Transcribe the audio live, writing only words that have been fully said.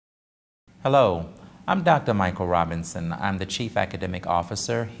Hello, I'm Dr. Michael Robinson. I'm the Chief Academic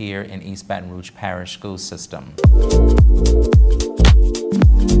Officer here in East Baton Rouge Parish School System.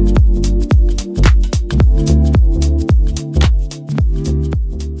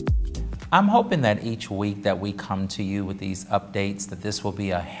 I'm hoping that each week that we come to you with these updates, that this will be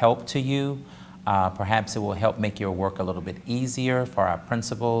a help to you. Perhaps it will help make your work a little bit easier for our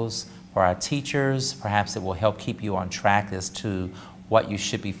principals, for our teachers. Perhaps it will help keep you on track as to what you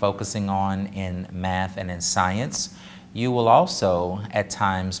should be focusing on in math and in science. You will also, at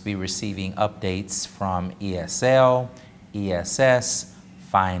times, be receiving updates from ESL, ESS,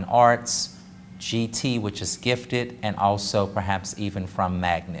 Fine Arts, GT, which is gifted, and also perhaps even from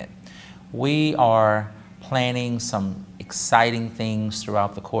Magnet. We are planning some exciting things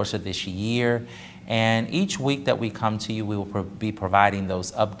throughout the course of this year, and each week that we come to you, we will be providing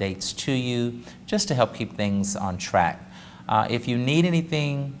those updates to you just to help keep things on track. If you need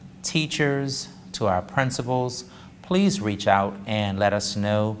anything, teachers, to our principals, please reach out and let us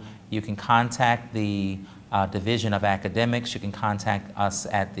know. You can contact the Division of Academics, you can contact us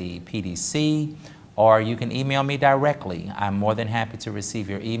at the PDC, or you can email me directly. I'm more than happy to receive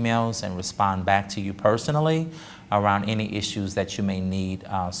your emails and respond back to you personally around any issues that you may need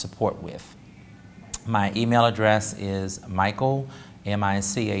support with. My email address is Michael,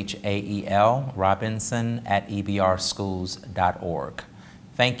 M-I-C-H-A-E-L, Robinson at EBRschools.org.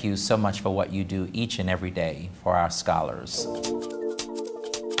 Thank you so much for what you do each and every day for our scholars.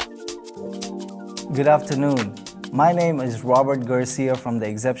 Good afternoon. My name is Robert Garcia from the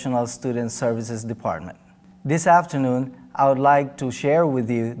Exceptional Student Services Department. This afternoon, I would like to share with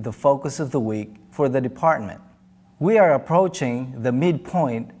you the focus of the week for the department. We are approaching the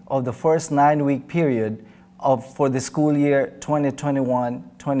midpoint of the first 9-week period for the school year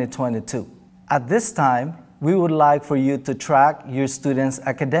 2021-2022. At this time, we would like for you to track your students'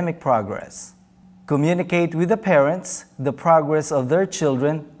 academic progress. Communicate with the parents the progress of their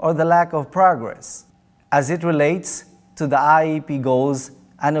children or the lack of progress as it relates to the IEP goals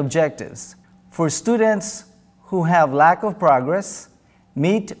and objectives. For students who have lack of progress,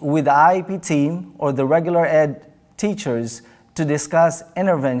 meet with the IEP team or the regular ed teachers to discuss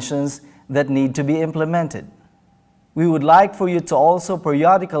interventions that need to be implemented. We would like for you to also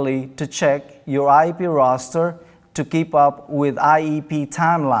periodically to check your IEP roster to keep up with IEP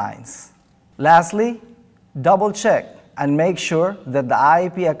timelines. Lastly, double check and make sure that the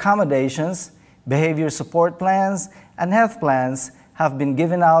IEP accommodations, behavior support plans, and health plans have been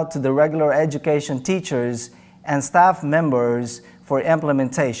given out to the regular education teachers and staff members for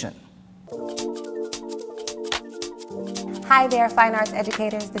implementation. Hi there, fine arts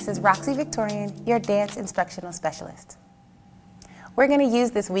educators. This is Roxy Victorian, your dance instructional specialist. We're going to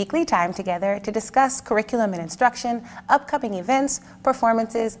use this weekly time together to discuss curriculum and instruction, upcoming events,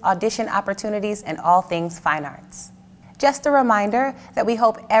 performances, audition opportunities, and all things fine arts. Just a reminder that we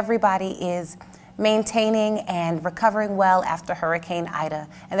hope everybody is maintaining and recovering well after Hurricane Ida,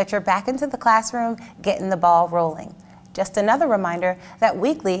 and that you're back into the classroom getting the ball rolling. Just another reminder that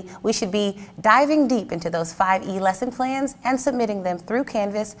weekly we should be diving deep into those 5E lesson plans and submitting them through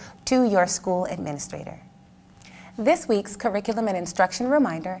Canvas to your school administrator. This week's curriculum and instruction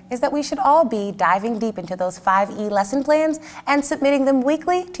reminder is that we should all be diving deep into those 5E lesson plans and submitting them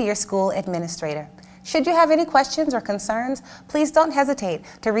weekly to your school administrator. Should you have any questions or concerns, please don't hesitate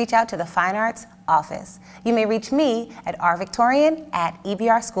to reach out to the Fine Arts office. You may reach me at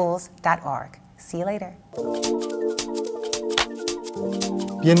rvictorian@ebrschools.org. See you later.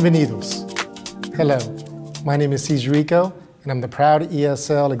 Bienvenidos. Hello, my name is Cesar Rico, and I'm the proud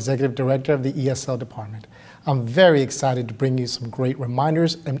ESL Executive Director of the ESL Department. I'm very excited to bring you some great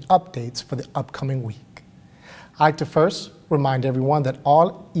reminders and updates for the upcoming week. I'd like to first remind everyone that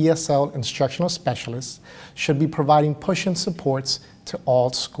all ESL instructional specialists should be providing push-in supports to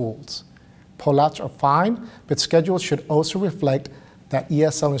all schools. Pullouts are fine, but schedules should also reflect that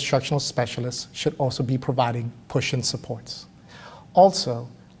ESL instructional specialists should also be providing push-in supports. Also,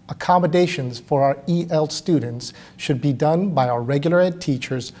 accommodations for our EL students should be done by our regular ed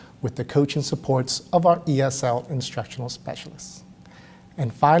teachers with the coaching supports of our ESL instructional specialists.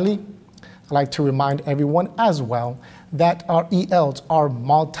 And finally, I'd like to remind everyone as well that our ELs are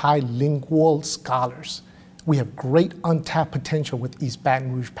multilingual scholars. We have great untapped potential with East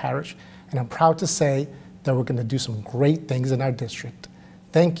Baton Rouge Parish, and I'm proud to say that we're going to do some great things in our district.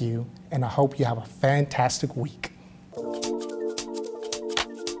 Thank you, and I hope you have a fantastic week.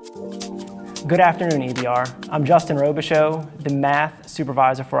 Good afternoon, EBR. I'm Justin Robichaux, the math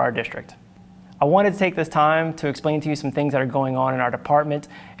supervisor for our district. I wanted to take this time to explain to you some things that are going on in our department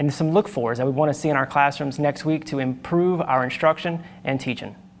and some look-fors that we want to see in our classrooms next week to improve our instruction and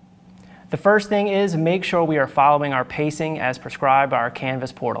teaching. The first thing is make sure we are following our pacing as prescribed by our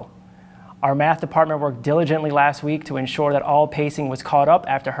Canvas portal. Our math department worked diligently last week to ensure that all pacing was caught up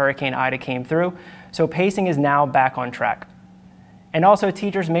after Hurricane Ida came through, so pacing is now back on track. And also,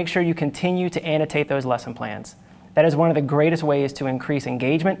 teachers, make sure you continue to annotate those lesson plans. That is one of the greatest ways to increase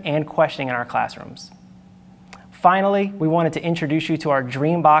engagement and questioning in our classrooms. Finally, we wanted to introduce you to our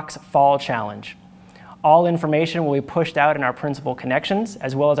Dreambox Fall Challenge. All information will be pushed out in our Principal Connections,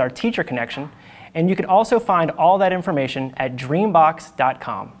 as well as our Teacher Connection, and you can also find all that information at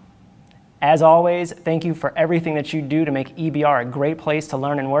dreambox.com. As always, thank you for everything that you do to make EBR a great place to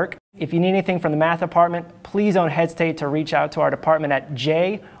learn and work. If you need anything from the math department, please don't hesitate to reach out to our department at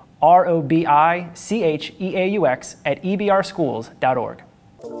jrobicheaux@ebrschools.org.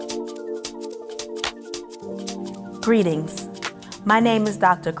 Greetings. My name is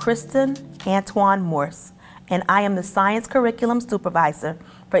Dr. Kristen Antoine Morse, and I am the Science Curriculum Supervisor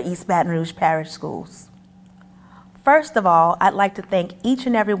for East Baton Rouge Parish Schools. First of all, I'd like to thank each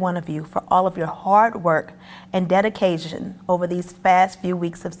and every one of you for all of your hard work and dedication over these past few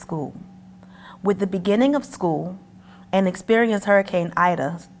weeks of school. With the beginning of school and experience Hurricane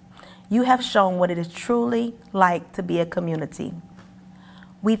Ida, you have shown what it is truly like to be a community.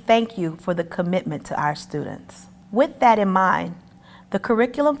 We thank you for the commitment to our students. With that in mind, the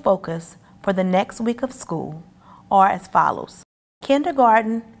curriculum focus for the next week of school are as follows.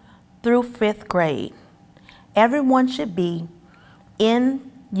 Kindergarten through 5th grade. Everyone should be in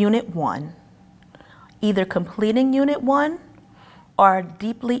Unit 1, either completing Unit 1 or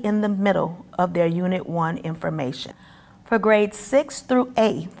deeply in the middle of their Unit 1 information. For grades 6th through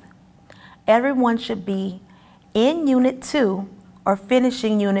 8th, everyone should be in Unit 2 or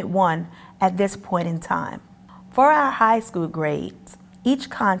finishing Unit 1 at this point in time. For our high school grades, each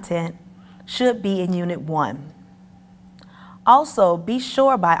content should be in Unit 1. Also, be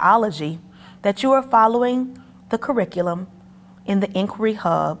sure biology that you are following the curriculum in the Inquiry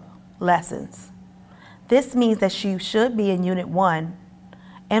Hub lessons. This means that you should be in Unit 1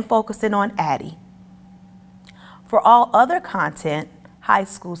 and focusing on Addie. For all other content, high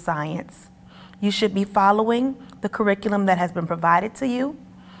school science, you should be following the curriculum that has been provided to you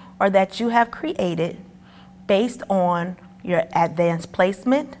or that you have created based on your advanced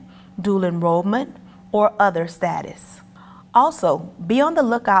placement, dual enrollment, or other status. Also, be on the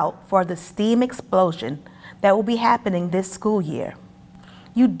lookout for the STEAM explosion that will be happening this school year.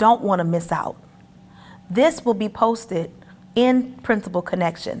 You don't want to miss out. This will be posted in Principal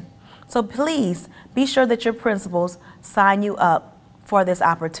Connection, so please be sure that your principals sign you up for this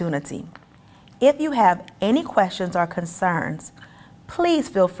opportunity. If you have any questions or concerns, please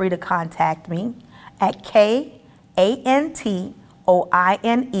feel free to contact me at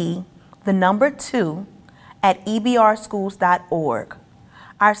KANTOINE2@ebrschools.org.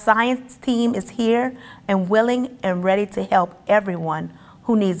 Our science team is here and willing and ready to help everyone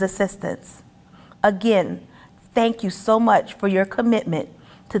who needs assistance. Again, thank you so much for your commitment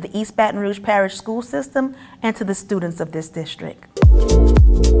to the East Baton Rouge Parish School System and to the students of this district.